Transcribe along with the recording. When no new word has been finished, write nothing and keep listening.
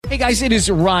Hey guys, it is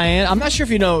Ryan. I'm not sure if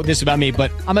you know this about me, but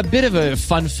I'm a bit of a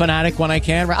fun fanatic when I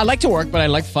can. I like to work, but I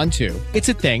like fun too. It's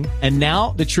a thing. And now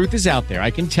the truth is out there.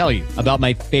 I can tell you about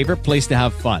my favorite place to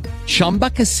have fun. Chumba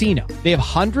Casino. They have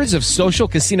hundreds of social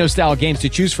casino style games to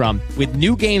choose from with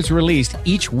new games released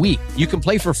each week. You can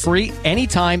play for free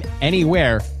anytime,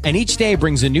 anywhere. And each day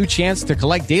brings a new chance to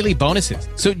collect daily bonuses.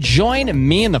 So join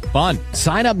me in the fun.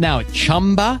 Sign up now at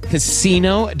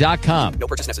ChumbaCasino.com. No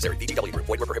purchase necessary. VGW Group.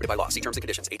 Void where prohibited by law. See terms and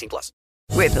conditions. 18+.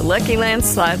 With the Lucky Land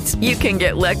Slots, you can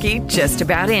get lucky just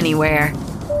about anywhere.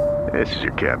 This is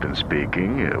your captain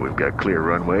speaking. We've got clear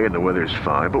runway and the weather's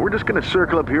fine, but we're just going to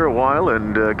circle up here a while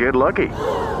and get lucky.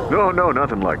 No,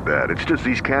 nothing like that. It's just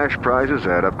these cash prizes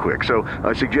add up quick. So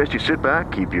I suggest you sit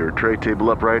back, keep your tray table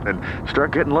upright, and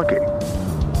start getting lucky.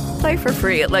 Play for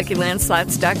free at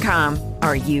LuckyLandSlots.com.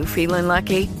 Are you feeling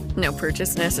lucky? No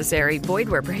purchase necessary. Void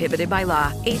where prohibited by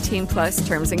law. 18+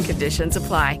 terms and conditions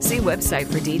apply. See website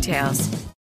for details.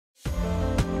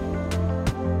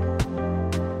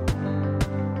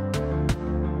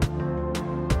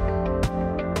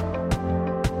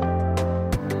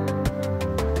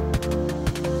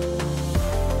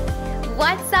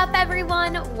 What's up,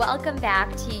 everyone? Welcome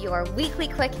back to your weekly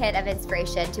quick hit of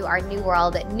inspiration to our New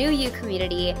World, New You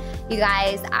community. You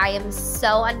guys, I am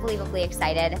so unbelievably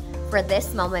excited for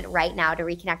this moment right now to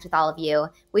reconnect with all of you.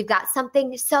 We've got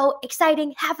something so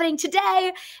exciting happening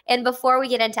today. And before we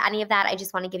get into any of that, I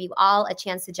just want to give you all a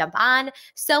chance to jump on.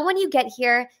 So when you get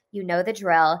here, you know the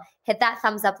drill. Hit that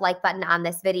thumbs up like button on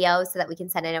this video so that we can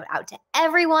send a note out to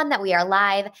everyone that we are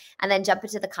live, and then jump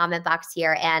into the comment box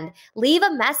here and leave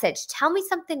a message. Tell me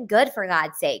something good, for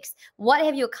God's sakes. What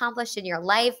have you accomplished in your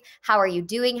life? How are you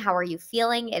doing? How are you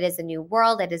feeling? It is a new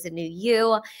world. It is a new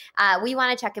you. We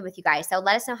want to check in with you guys. So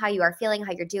let us know how you are feeling,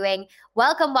 how you're doing.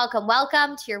 Welcome, welcome,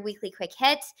 welcome to your weekly quick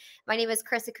hit. My name is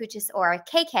Chris Akuchis, or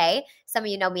KK. Some of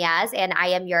you know me as, and I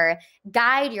am your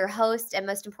guide, your host, and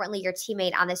most importantly, your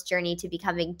teammate on this journey to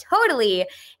becoming totally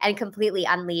and completely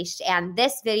unleashed. And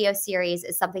this video series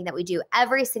is something that we do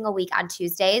every single week on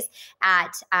Tuesdays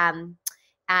at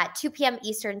 2 p.m.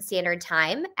 Eastern Standard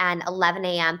Time and 11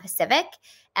 a.m. Pacific.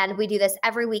 And we do this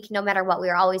every week, no matter what. We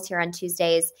are always here on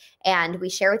Tuesdays, and we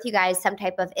share with you guys some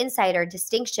type of insight or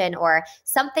distinction or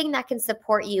something that can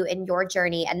support you in your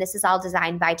journey. And this is all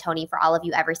designed by Tony for all of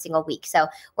you every single week. So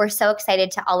we're so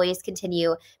excited to always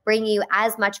continue bringing you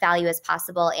as much value as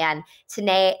possible. And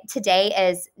today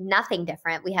is nothing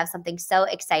different. We have something so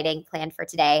exciting planned for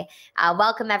today.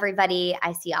 Welcome, everybody.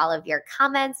 I see all of your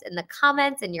comments in the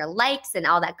comments and your likes and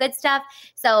all that good stuff.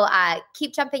 So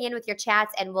keep jumping in with your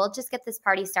chats, and we'll just get this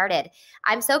party started.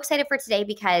 I'm so excited for today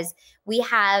because we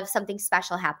have something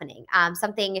special happening,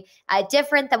 something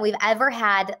different than we've ever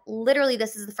had. Literally,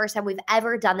 this is the first time we've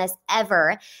ever done this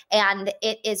ever. And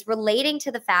it is relating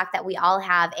to the fact that we all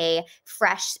have a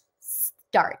fresh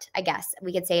start, I guess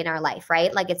we could say, in our life,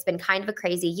 right? Like, it's been kind of a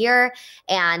crazy year.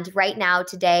 And right now,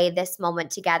 today, this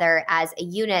moment together as a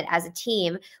unit, as a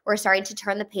team, we're starting to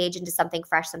turn the page into something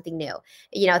fresh, something new.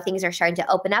 You know, things are starting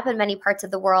to open up in many parts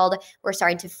of the world. We're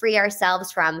starting to free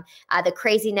ourselves from the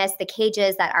craziness, the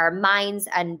cages that our minds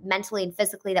and mentally and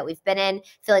physically that we've been in,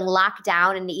 feeling locked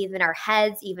down in even our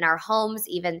heads, even our homes,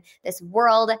 even this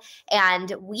world.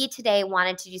 And we today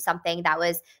wanted to do something that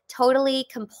was totally,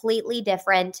 completely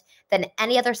different than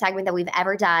any other segment that we've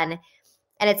ever done.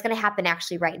 And it's going to happen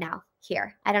actually right now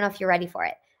here. I don't know if you're ready for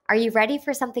it. Are you ready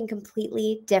for something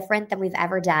completely different than we've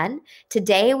ever done?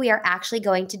 Today, we are actually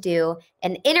going to do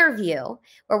an interview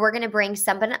where we're going to bring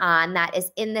someone on that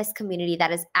is in this community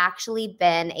that has actually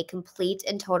been a complete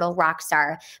and total rock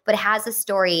star, but has a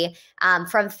story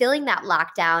from feeling that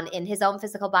lockdown in his own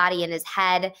physical body, in his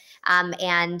head,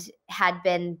 and had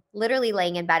been literally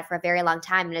laying in bed for a very long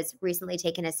time, and has recently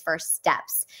taken his first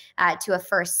steps to a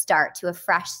first start, to a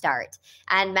fresh start.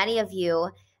 And many of you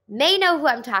may know who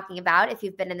I'm talking about if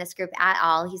you've been in this group at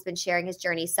all. He's been sharing his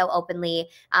journey so openly.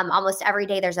 Almost every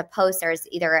day there's a post, there's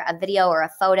either a video or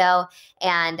a photo.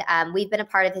 And we've been a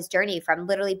part of his journey from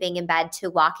literally being in bed to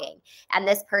walking. And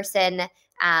this person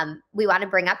we want to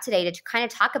bring up today to kind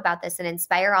of talk about this and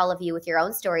inspire all of you with your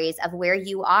own stories of where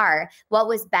you are, what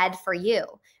was bed for you,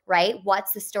 right?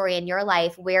 What's the story in your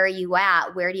life? Where are you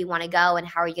at? Where do you want to go? And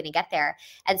how are you going to get there?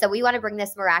 And so we want to bring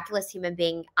this miraculous human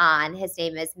being on. His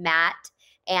name is Matt.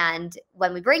 And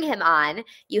when we bring him on,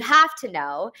 you have to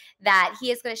know that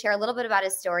he is going to share a little bit about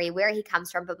his story, where he comes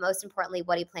from, but most importantly,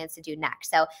 what he plans to do next.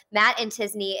 So Matt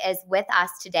Entizne is with us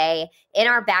today in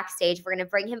our backstage. We're going to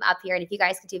bring him up here. And if you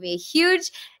guys could do me a huge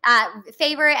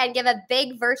favor and give a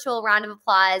big virtual round of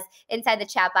applause inside the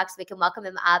chat box, we can welcome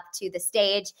him up to the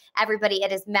stage. Everybody,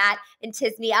 it is Matt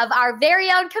Entizne of our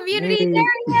very own community. Hey. There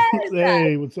he is.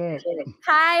 Hey, what's up?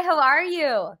 Hi, how are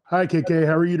you? Hi, KK.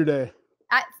 How are you today?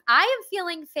 I am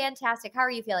feeling fantastic. How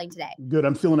are you feeling today? Good.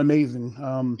 I'm feeling amazing.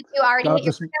 Did you already hit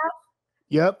your workout?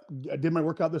 Yep. I did my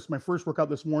workout. This is my first workout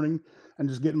this morning, and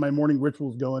just getting my morning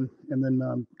rituals going, and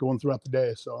then going throughout the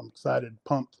day. So I'm excited,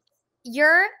 pumped.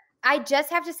 I just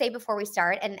have to say before we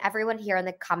start, and everyone here in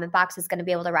the comment box is going to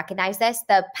be able to recognize this,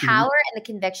 the power and the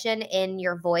conviction in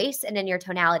your voice and in your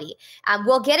tonality.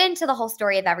 We'll get into the whole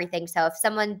story of everything. So if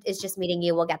someone is just meeting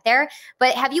you, we'll get there.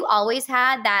 But have you always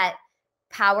had that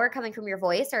power coming from your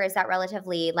voice, or is that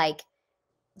relatively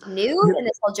new in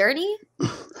this whole journey?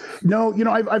 No,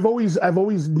 I've always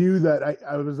knew that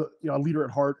I was a leader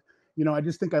at heart. I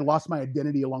just think I lost my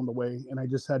identity along the way, and I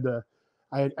just had to.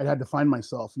 I had to find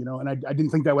myself, and I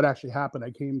didn't think that would actually happen.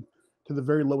 I came to the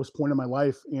very lowest point of my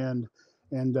life, and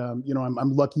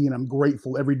I'm lucky and I'm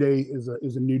grateful. Every day is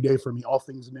a new day for me, all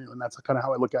things new, and that's kind of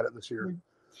how I look at it this year.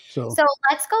 So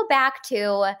let's go back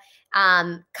to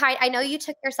I know you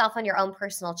took yourself on your own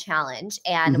personal challenge,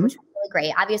 and which was really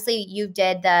great. Obviously, you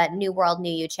did the New World,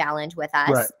 New You challenge with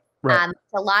us. Right.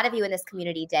 A lot of you in this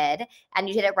community did, and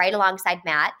you did it right alongside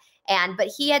Matt. But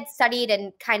he had studied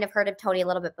and kind of heard of Tony a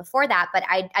little bit before that. But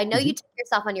I know you took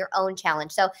yourself on your own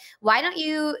challenge. So why don't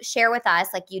you share with us,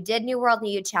 you did New World,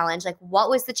 New You challenge. What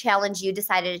was the challenge you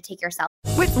decided to take yourself?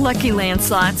 With Lucky Land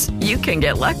Slots, you can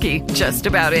get lucky just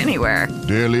about anywhere.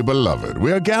 Dearly beloved,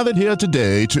 we are gathered here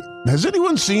today to... Has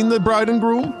anyone seen the bride and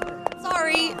groom?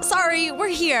 Sorry, we're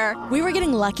here. We were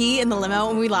getting lucky in the limo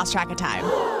and we lost track of time.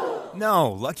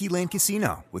 No, Lucky Land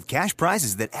Casino, with cash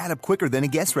prizes that add up quicker than a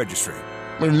guest registry.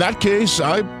 In that case,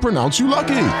 I pronounce you lucky.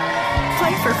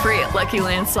 Play for free at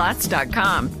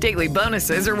LuckyLandSlots.com. Daily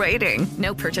bonuses are waiting.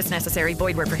 No purchase necessary.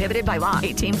 Void where prohibited by law.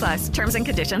 18+. Terms and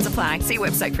conditions apply. See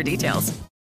website for details.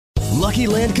 Lucky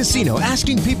Land Casino,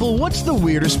 asking people, what's the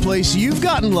weirdest place you've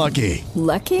gotten lucky?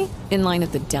 Lucky? In line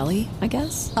at the deli, I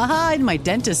guess? Aha, in my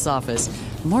dentist's office.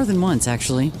 More than once,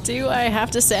 actually. Do I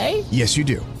have to say? Yes, you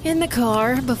do. In the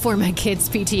car before my kids'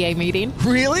 PTA meeting.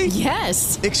 Really?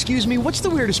 Yes. Excuse me, what's the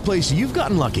weirdest place you've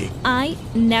gotten lucky? I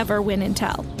never win and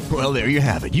tell. Well, there you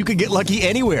have it. You can get lucky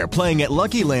anywhere, playing at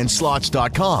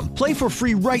LuckyLandSlots.com. Play for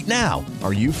free right now.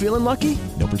 Are you feeling lucky?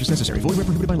 No purchase necessary. Void where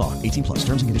prohibited by law. 18+.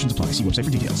 Terms and conditions apply. See website for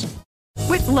details.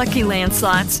 With Lucky Land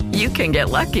Slots, you can get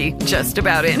lucky just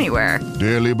about anywhere.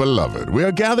 Dearly beloved, we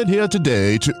are gathered here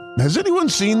today to... Has anyone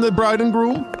seen the bride and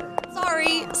groom?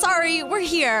 Sorry, we're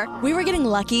here. We were getting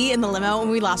lucky in the limo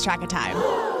and we lost track of time.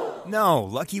 No,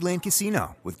 Lucky Land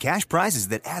Casino, with cash prizes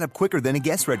that add up quicker than a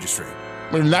guest registry.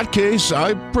 In that case,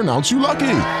 I pronounce you lucky.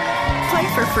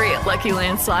 Play for free at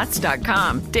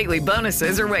LuckyLandSlots.com. Daily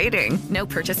bonuses are waiting. No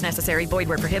purchase necessary. Void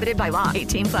where prohibited by law.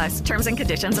 18+. Terms and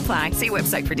conditions apply. See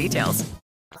website for details.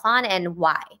 On and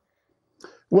why?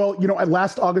 Well,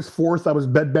 last August 4th, I was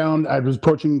bedbound. I was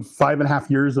approaching 5.5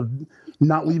 years of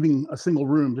not leaving a single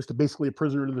room, just basically a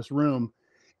prisoner in this room.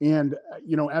 And,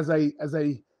 as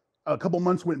a couple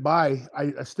months went by,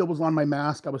 I still was on my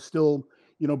mask. I was still,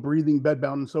 breathing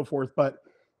bedbound and so forth. But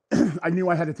I knew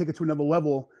I had to take it to another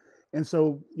level. And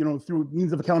so, through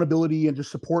means of accountability and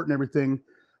just support and everything,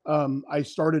 I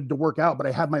started to work out, but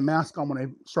I had my mask on when I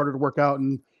started to work out.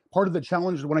 And part of the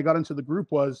challenge when I got into the group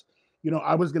was,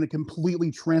 I was going to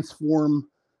completely transform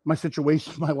my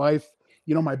situation, my life,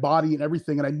 my body and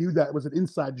everything. And I knew that it was an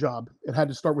inside job. It had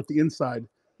to start with the inside.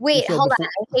 Wait, hold on.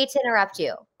 I hate to interrupt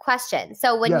you. Question.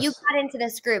 So when you got into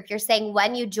this group, you're saying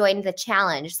when you joined the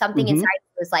challenge, something inside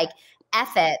you was like,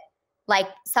 F it,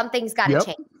 something's got to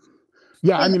change.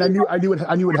 Yeah, I mean, I knew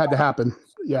it had to happen.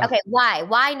 Yeah. Okay, why?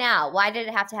 Why now? Why did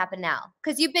it have to happen now?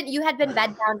 Because you had been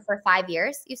bedbound for 5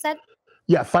 years, you said?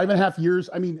 Yeah, 5.5 years.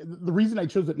 I mean, the reason I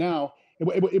chose it now,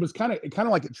 it was kind of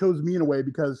like it chose me in a way,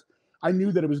 because I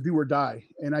knew that it was do or die.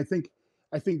 And I think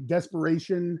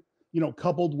desperation,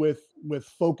 coupled with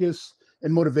focus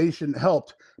and motivation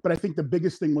helped. But I think the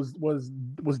biggest thing was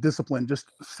discipline, just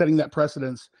setting that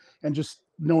precedence and just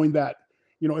knowing that,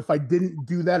 if I didn't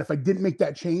do that, if I didn't make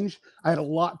that change, I had a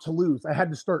lot to lose. I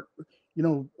had to start,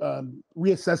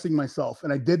 reassessing myself.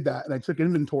 And I did that, and I took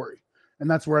inventory, and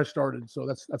that's where I started. So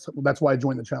that's why I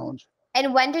joined the challenge.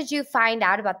 And when did you find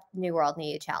out about the New World, New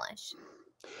You challenge?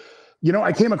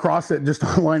 I came across it just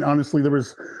online. Honestly, there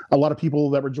was a lot of people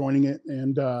that were joining it,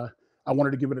 and I I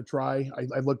wanted to give it a try.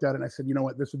 I looked at it and I said, you know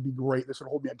what, this would be great. This would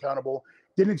hold me accountable.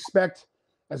 Didn't expect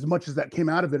as much as that came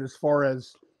out of it as far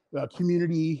as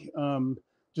community,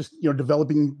 just,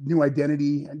 developing new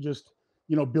identity and just,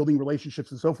 building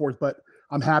relationships and so forth. But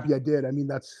I'm happy I did. I mean,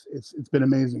 it's been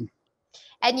amazing.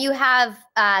 And you have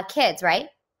kids, right?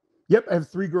 Yep. I have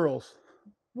 3 girls.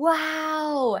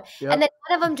 Wow. Yep. And then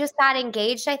one of them just got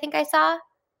engaged, I think I saw.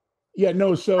 Yeah,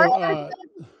 no. So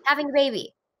having a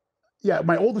baby. Yeah,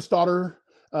 my oldest daughter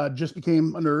just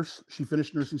became a nurse. She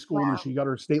finished nursing school and then she got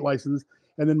her state license.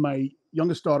 And then my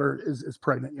youngest daughter is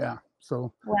pregnant. Yeah.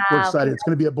 So we're excited. It's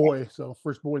going to be a boy. So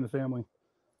first boy in the family.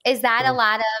 Is that a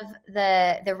lot of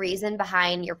the reason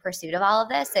behind your pursuit of all of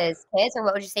this is kids, or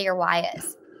what would you say your why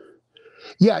is?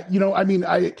 Yeah. I mean,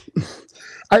 I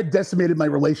had decimated my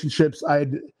relationships.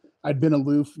 I'd been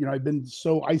aloof, I'd been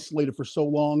so isolated for so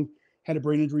long, had a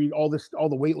brain injury, all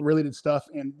the weight related stuff.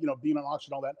 And, being on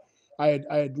oxygen, all that, I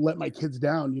had let my kids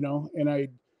down, and I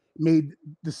made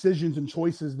decisions and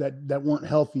choices that weren't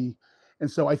healthy.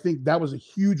 And so I think that was a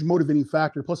huge motivating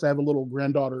factor. Plus I have a little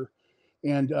granddaughter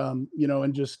and,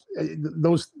 and just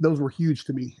those were huge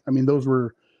to me. I mean, those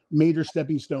were major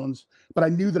stepping stones, but I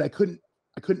knew that I couldn't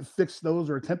fix those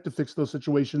or attempt to fix those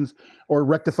situations or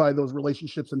rectify those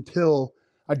relationships until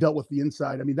I dealt with the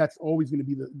inside. I mean, that's always going to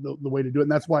be the way to do it.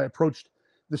 And that's why I approached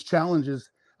this challenge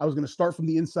is I was going to start from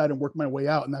the inside and work my way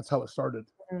out. And that's how it started.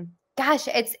 Gosh,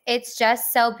 it's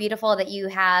just so beautiful that you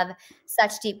have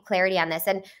such deep clarity on this.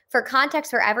 And for context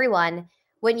for everyone,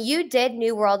 when you did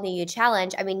New World, New You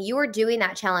Challenge, I mean, you were doing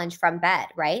that challenge from bed,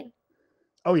 right?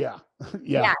 Oh, yeah.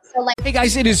 Yeah. So Hey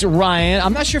guys, it is Ryan.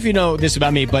 I'm not sure if you know this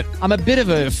about me, but I'm a bit of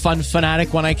a fun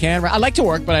fanatic when I can. I like to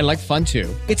work, but I like fun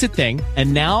too. It's a thing.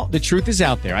 And now the truth is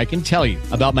out there. I can tell you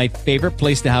about my favorite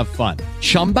place to have fun.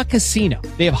 Chumba Casino.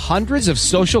 They have hundreds of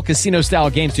social casino style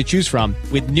games to choose from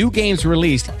with new games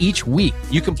released each week.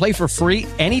 You can play for free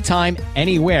anytime,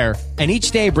 anywhere. And each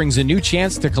day brings a new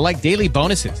chance to collect daily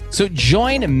bonuses. So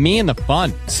join me in the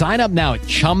fun. Sign up now at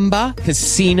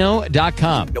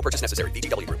ChumbaCasino.com. No purchase necessary.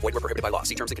 VGW Group. Void where prohibited by law.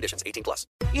 See terms and conditions. 18 plus.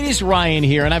 It is Ryan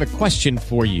here, and I have a question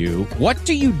for you. What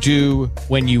do you do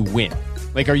when you win?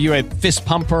 Like, are you a fist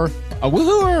pumper, a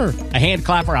woohooer, a hand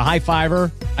clapper, a high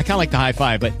fiver? I kind of like the high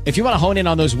five, but if you want to hone in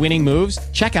on those winning moves,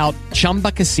 check out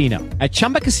Chumba Casino. At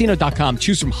ChumbaCasino.com,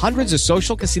 choose from hundreds of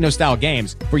social casino style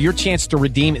games for your chance to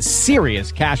redeem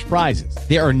serious cash prizes.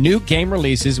 There are new game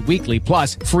releases weekly,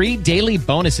 plus free daily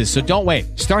bonuses. So don't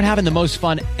wait. Start having the most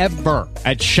fun ever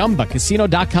at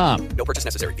ChumbaCasino.com. No purchase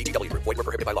necessary. VGW Group. Void where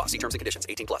prohibited by law. See terms and conditions.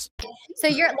 18 plus. So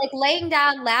you're like laying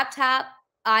down, laptop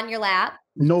on your lap?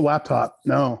 No laptop.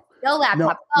 No. No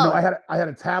laptop. No, I had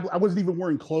a tablet. I wasn't even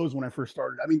wearing clothes when I first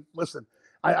started. I mean, listen,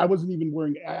 I wasn't even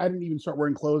wearing. I didn't even start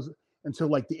wearing clothes until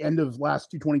like the end of last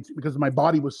 222 because my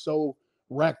body was so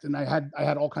wrecked and I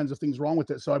had all kinds of things wrong with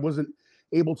it. So I wasn't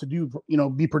able to do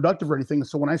be productive or anything.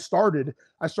 So when I started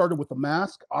with a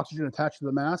mask, oxygen attached to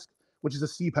the mask, which is a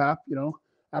CPAP,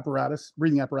 apparatus,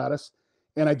 breathing apparatus,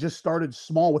 and I just started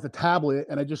small with a tablet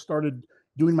and I just started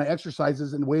doing my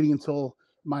exercises and waiting until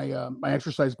my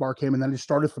exercise bar came, and then it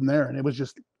started from there, and it was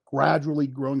just gradually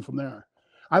growing from there.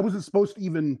 I wasn't supposed to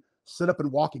even sit up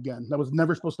and walk again. That was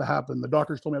never supposed to happen. The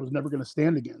doctors told me I was never going to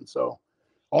stand again. So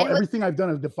everything I've done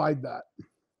has defied that.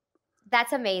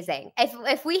 That's amazing.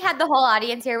 If we had the whole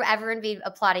audience here, everyone would be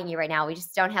applauding you right now. We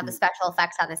just don't have the special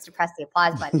effects on this to press the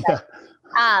applause button. Yeah.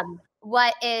 But,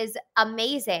 what is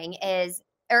amazing is,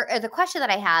 or the question that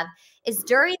I have is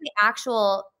during the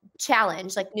actual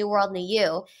challenge, like New World, New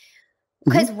You,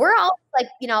 because we're all like,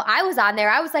 I was on there.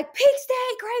 I was like, peak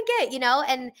state, crank it,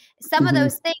 and some of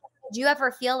those things, did you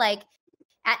ever feel like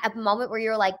at a moment where you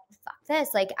were like, fuck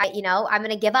this, like, I'm going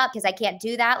to give up because I can't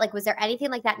do that? Like, was there anything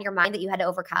like that in your mind that you had to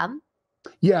overcome?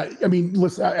 Yeah. I mean,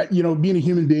 listen, being a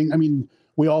human being, I mean,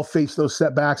 we all face those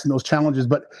setbacks and those challenges.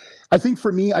 But I think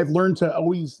for me, I've learned to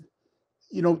always,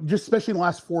 just especially in the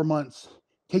last 4 months,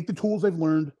 take the tools I've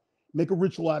learned, make a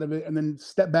ritual out of it, and then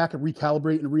step back and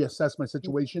recalibrate and reassess my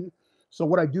situation. So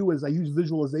what I do is I use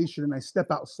visualization and I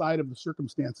step outside of the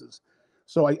circumstances.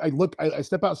 So I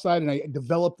step outside and I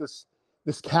develop this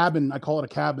cabin. I call it a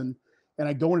cabin, and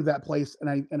I go into that place and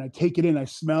I take it in. I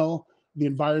smell the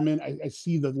environment. I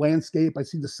see the landscape. I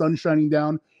see the sun shining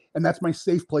down, and that's my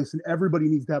safe place. And everybody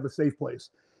needs to have a safe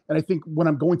place. And I think when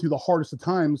I'm going through the hardest of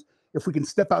times, if we can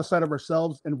step outside of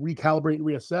ourselves and recalibrate and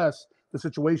reassess the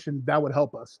situation, that would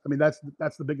help us. I mean, that's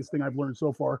the biggest thing I've learned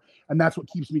so far. And that's what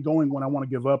keeps me going when I want to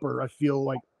give up or I feel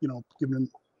like,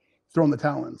 throwing the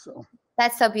towel in. So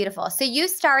that's so beautiful. So you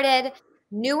started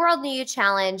New World, New You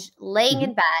Challenge, laying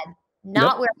in bed,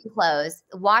 not wearing clothes,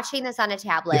 watching this on a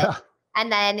tablet. Yeah.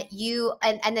 And then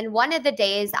and then one of the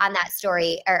days on that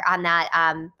story or on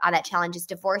that challenge is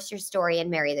divorce your story and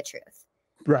marry the truth.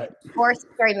 Right. Divorce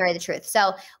your story, marry the truth.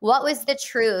 So what was the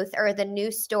truth or the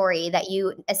new story that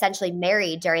you essentially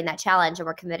married during that challenge and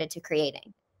were committed to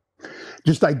creating?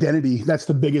 Just identity. That's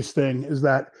the biggest thing, is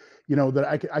that,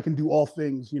 that I can do all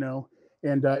things,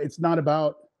 and it's not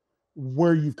about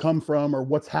where you've come from or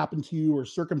what's happened to you or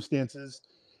circumstances.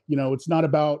 It's not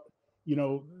about,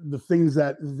 the things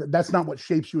that's not what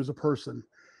shapes you as a person.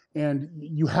 And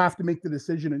you have to make the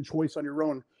decision and choice on your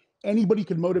own. Anybody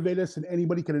can motivate us and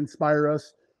anybody can inspire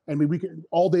us. And we can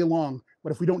all day long,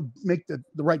 but if we don't make the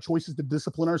right choices to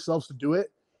discipline ourselves to do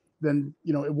it, then,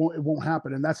 it won't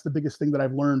happen. And that's the biggest thing that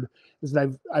I've learned, is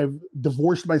that I've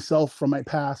divorced myself from my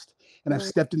past and I've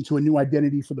stepped into a new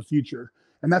identity for the future.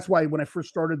 And that's why when I first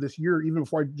started this year, even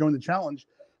before I joined the challenge,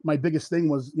 my biggest thing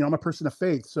was, I'm a person of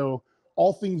faith. So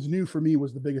all things new for me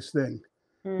was the biggest thing.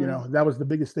 That was the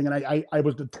biggest thing. And I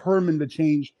was determined to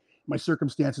change my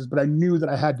circumstances, but I knew that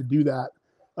I had to do that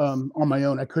on my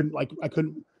own. I couldn't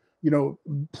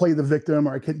play the victim,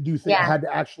 or I couldn't do things. I had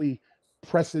to actually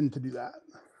press in to do that.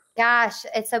 Gosh,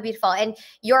 it's so beautiful. And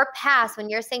your past, when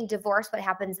you're saying divorce, what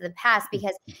happens in the past,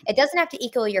 because it doesn't have to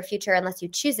equal your future unless you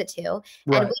choose it to.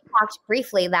 Right. And we talked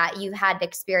briefly that you had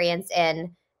experience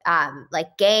in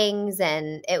like gangs,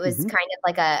 and it was kind of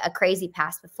like a crazy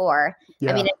past before.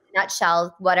 Yeah. I mean, in a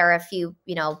nutshell, what are a few,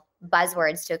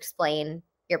 buzzwords to explain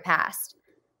your past?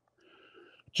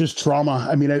 Just trauma.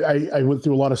 I mean, I went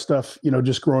through a lot of stuff,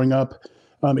 just growing up,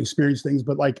 experienced things,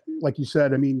 but like you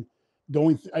said, I mean,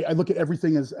 I look at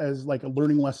everything as like a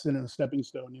learning lesson and a stepping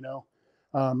stone, to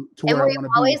where I want to be.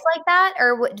 Always like that,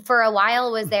 or for a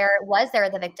while was there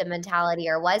the victim mentality,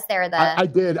 or was there the? I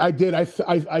did. I did. I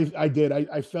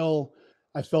fell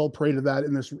prey to that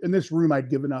in this room. I'd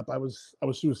given up. I was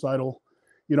suicidal.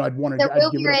 I'd wanted. The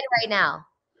room you're in right now.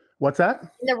 What's that?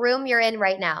 In the room you're in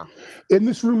right now. In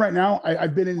this room right now,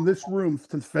 I've been in this room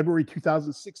since February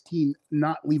 2016,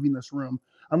 not leaving this room.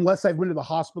 Unless I've went to the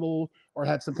hospital or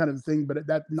had some kind of thing, but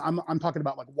I'm talking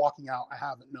about like walking out. I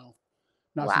haven't, no,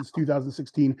 not since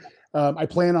 2016. I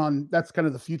plan on, that's kind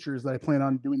of the future, is that I plan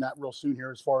on doing that real soon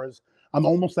here. As far as I'm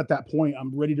almost at that point,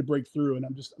 I'm ready to break through, and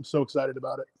I'm so excited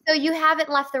about it. So you haven't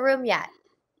left the room yet?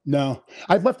 No,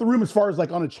 I've left the room as far as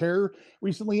like on a chair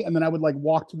recently, and then I would like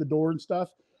walk to the door and stuff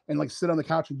and like sit on the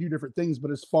couch and do different things.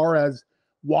 But as far as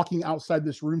walking outside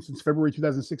this room since February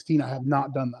 2016, I have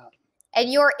not done that. And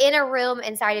you're in a room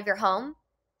inside of your home?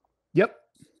 Yep.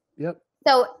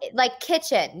 So like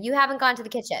kitchen, you haven't gone to the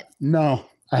kitchen? No,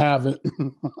 I haven't.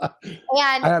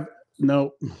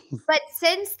 No. But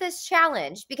since this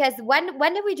challenge, because when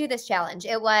did we do this challenge?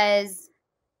 It was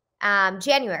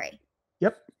January.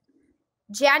 Yep.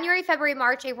 January, February,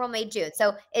 March, April, May, June.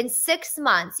 So in 6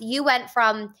 months, you went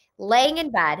from laying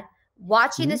in bed,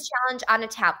 watching this challenge on a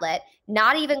tablet,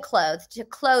 not even clothed, to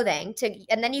clothing,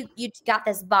 and then you got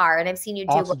this bar, and I've seen you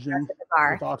do oxygen with the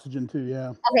bar. With oxygen too,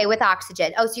 yeah. Okay, with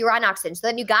oxygen. Oh, so you were on oxygen. So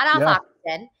then you got off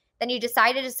oxygen. Then you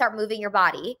decided to start moving your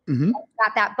body. And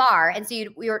got that bar, and so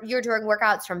you're doing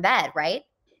workouts from bed, right?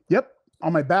 Yep,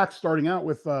 on my back, starting out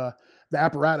with the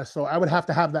apparatus. So I would have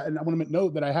to have that, and I want to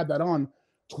note that I had that on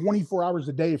 24 hours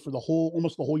a day for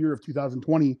almost the whole year of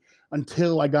 2020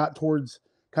 until I got towards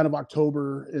kind of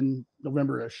October and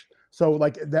November-ish. So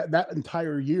like that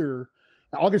entire year,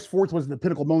 August 4th was the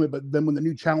pinnacle moment. But then when the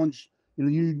new challenge,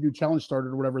 new challenge started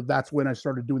or whatever, that's when I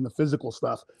started doing the physical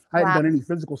stuff. I hadn't done any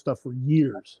physical stuff for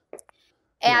years.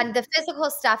 And the physical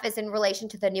stuff is in relation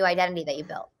to the new identity that you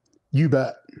built. You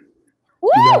bet.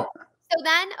 Woo! You bet. So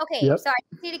then, okay, so I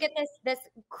just need to get this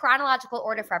chronological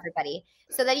order for everybody.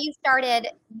 So then you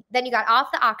got off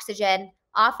the oxygen,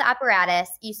 off the apparatus,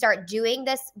 you start doing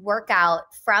this workout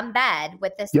from bed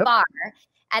with this bar,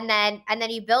 and then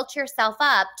you built yourself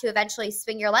up to eventually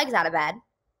swing your legs out of bed.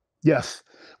 Yes.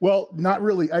 Well, not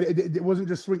really. It wasn't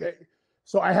just swing.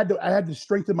 So I had to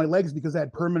strengthen my legs because I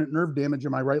had permanent nerve damage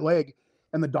in my right leg,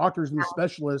 and the doctors and the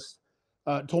specialists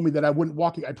told me that I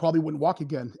probably wouldn't walk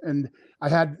again. And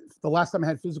the last time I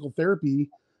had physical therapy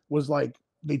was like,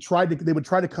 they would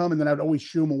try to come, and then I'd always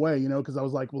shoo them away, because I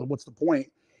was like, well, what's the point?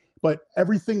 But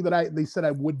everything that they said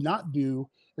I would not do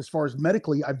as far as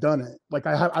medically, I've done it. Like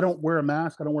I don't wear a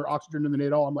mask. I don't wear oxygen in the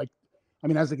at all. I'm like,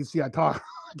 as you can see, I talk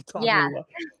really well.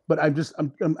 But I'm just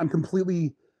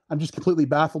completely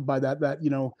baffled by that,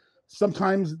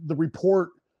 sometimes the report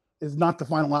is not the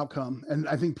final outcome. And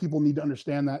I think people need to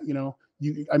understand that,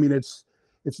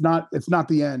 it's not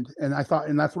the end.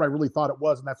 And that's what I really thought it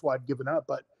was. And that's why I've given up.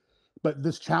 But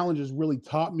this challenge has really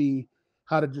taught me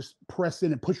how to just press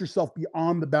in and push yourself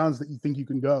beyond the bounds that you think you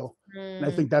can go. And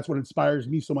I think that's what inspires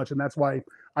me so much. And that's why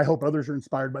I hope others are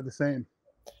inspired by the same.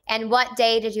 And what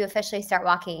day did you officially start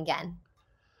walking again?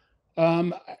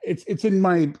 It's in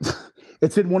my,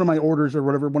 it's in one of my orders or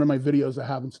whatever, one of my videos I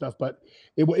have and stuff. But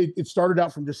it started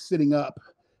out from just sitting up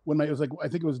when it was like, I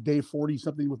think it was day 40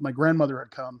 something with my grandmother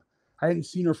had come. I hadn't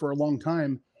seen her for a long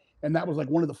time. And that was like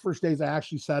one of the first days I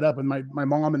actually sat up, and my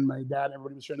mom and my dad,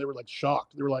 everybody was here, and they were like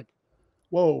shocked. They were like,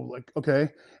 whoa, like, okay.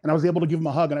 And I was able to give them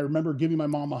a hug. And I remember giving my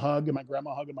mom a hug and my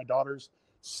grandma a hug and my daughters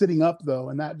sitting up though.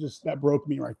 And that broke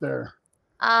me right there.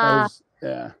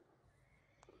 Yeah.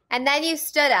 And then you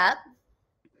stood up.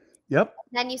 Yep.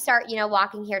 Then you start,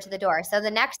 walking here to the door. So the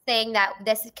next thing that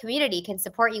this community can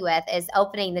support you with is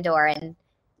opening the door and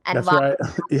that's walking right.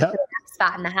 to the next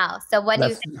spot in the house. So when do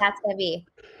you think that's going to be?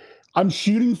 I'm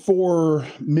shooting for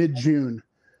mid-June.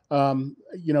 I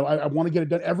want to get it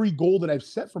done. Every goal that I've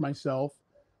set for myself,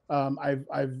 I've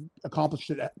accomplished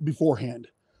it beforehand.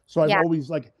 So I've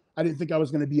always I didn't think I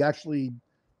was going to be actually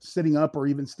sitting up or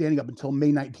even standing up until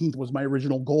May 19th was my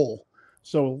original goal.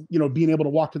 So, being able to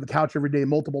walk to the couch every day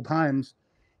multiple times,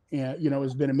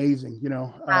 has been amazing,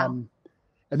 Wow.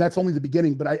 And that's only the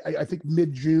beginning, but I think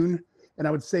mid-June, and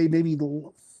I would say maybe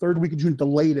the third week of June at the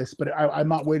latest, but I'm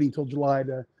not waiting until July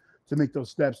to make those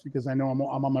steps because I know I'm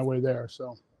on my way there.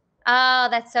 So. Oh,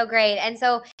 that's so great. And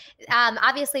so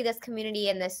obviously this community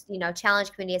and this,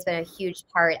 challenge community has been a huge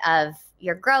part of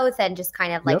your growth and just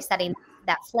kind of setting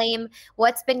that flame.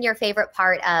 What's been your favorite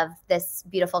part of this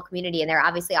beautiful community? And they're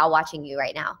obviously all watching you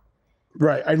right now.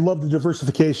 Right. I love the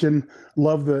diversification,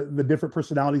 love the different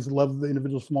personalities, love the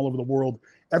individuals from all over the world.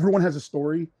 Everyone has a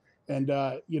story. And,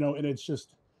 and it's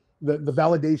just the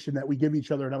validation that we give each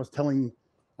other. And I was telling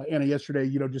Anna yesterday,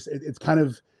 it's kind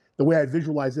of the way I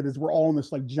visualize it is we're all in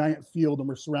this giant field and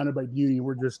we're surrounded by beauty.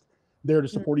 We're just there to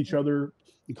support each other,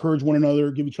 encourage one another,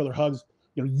 give each other hugs.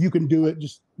 You can do it.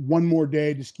 Just one more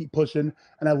day, just keep pushing.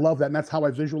 And I love that. And that's how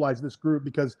I visualize this group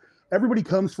because everybody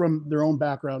comes from their own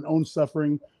background, own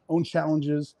suffering, own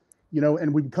challenges,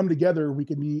 and we come together, we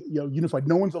can be, unified.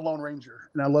 No one's a lone ranger.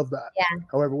 And I love that. Yeah.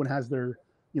 How everyone has their,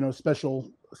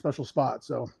 special spot.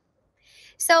 So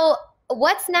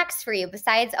what's next for you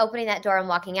besides opening that door and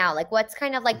walking out? What's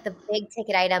kind of the big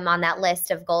ticket item on that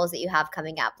list of goals that you have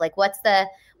coming up? What's the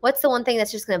one thing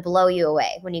that's just going to blow you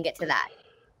away when you get to that?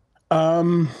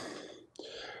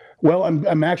 Well,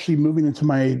 I'm actually moving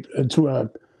into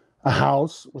a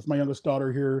house with my youngest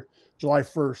daughter here July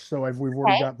 1st. So we've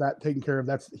already got that taken care of.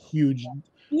 That's huge.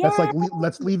 Yeah.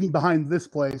 That's leaving behind this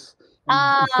place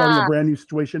and starting a brand new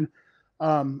situation.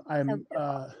 I'm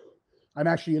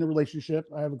actually in a relationship.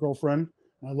 I have a girlfriend.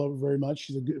 And I love her very much.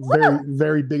 She's a very,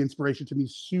 very big inspiration to me.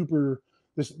 She's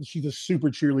a super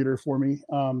cheerleader for me.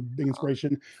 Big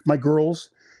inspiration. My girls,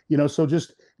 so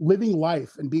just living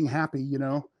life and being happy,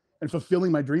 and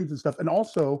fulfilling my dreams and stuff. And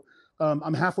also,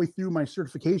 I'm halfway through my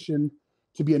certification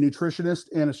to be a nutritionist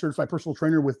and a certified personal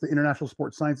trainer with the International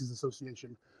Sports Sciences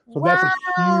Association. So that's a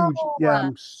huge,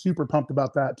 I'm super pumped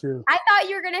about that too. I thought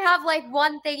you were going to have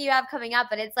one thing you have coming up,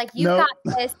 but it's got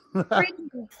this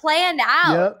freaking planned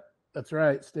out. Yep, that's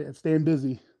right. Staying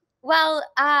busy. Well,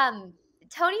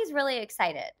 Tony's really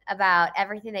excited about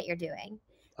everything that you're doing.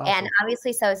 Awesome. And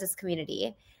obviously so is this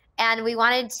community. And we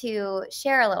wanted to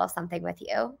share a little something with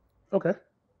you. Okay.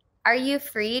 Are you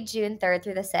free June 3rd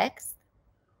through the 6th?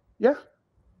 Yeah.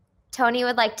 Tony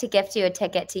would like to gift you a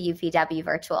ticket to UPW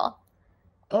Virtual.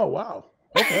 Oh, wow.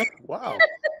 Okay. Wow.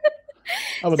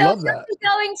 I would love that.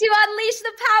 Going to unleash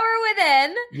the power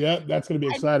within. Yeah, that's going to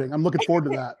be exciting. I'm looking forward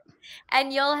to that.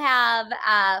 And you'll have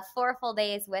 4 full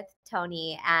days with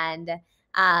Tony and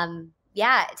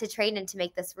to train and to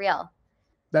make this real.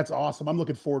 That's awesome. I'm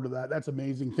looking forward to that. That's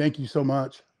amazing. Thank you so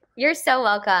much. You're so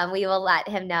welcome. We will let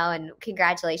him know, and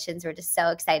congratulations. We're just so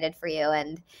excited for you.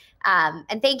 And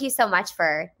thank you so much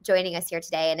for joining us here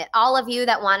today. And all of you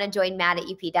that want to join Matt at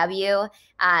UPW,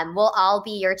 we'll all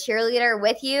be your cheerleader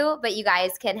with you, but you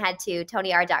guys can head to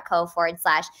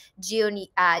tonyr.co/June,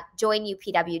 join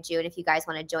UPW June if you guys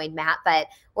want to join Matt. But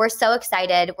we're so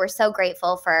excited. We're so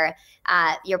grateful for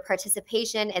your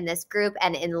participation in this group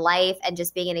and in life, and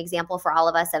just being an example for all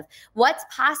of us of what's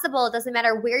possible. It doesn't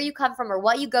matter where you come from or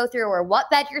what you go through or what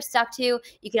bed you're stuck to.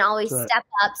 You can always step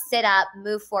up, sit up,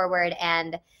 move forward.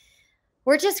 And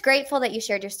we're just grateful that you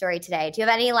shared your story today. Do you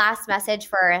have any last message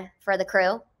for the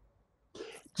crew?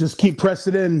 Just keep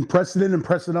pressing in and press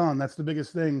it on. That's the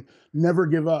biggest thing. Never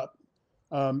give up,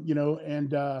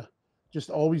 and just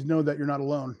always know that you're not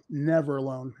alone. Never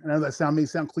alone. I know that may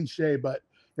sound cliche, but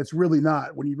it's really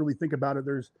not. When you really think about it,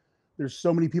 there's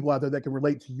so many people out there that can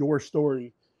relate to your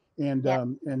story. and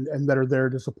that are there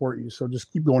to support you. So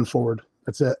just keep going forward.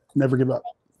 That's it. Never give up.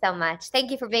 Thank you so much.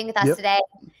 Thank you for being with us today.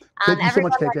 Thank you so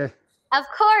much, KK. Of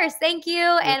course. Thank you.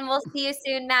 And we'll see you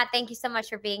soon, Matt. Thank you so much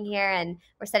for being here. And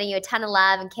we're sending you a ton of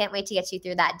love and can't wait to get you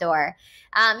through that door.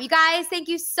 You guys, thank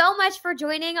you so much for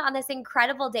joining on this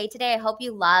incredible day today. I hope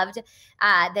you loved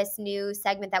this new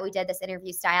segment that we did, this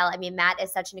interview style. I mean, Matt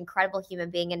is such an incredible human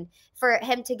being. And for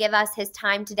him to give us his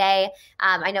time today,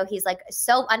 I know he's like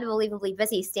so unbelievably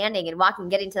busy standing and walking,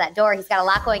 getting to that door. He's got a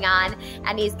lot going on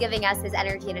and he's giving us his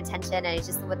energy and attention. And I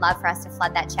just would love for us to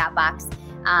flood that chat box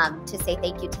to say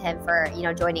thank you to him for,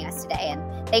 joining us today.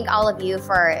 And thank all of you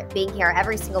for being here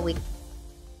every single week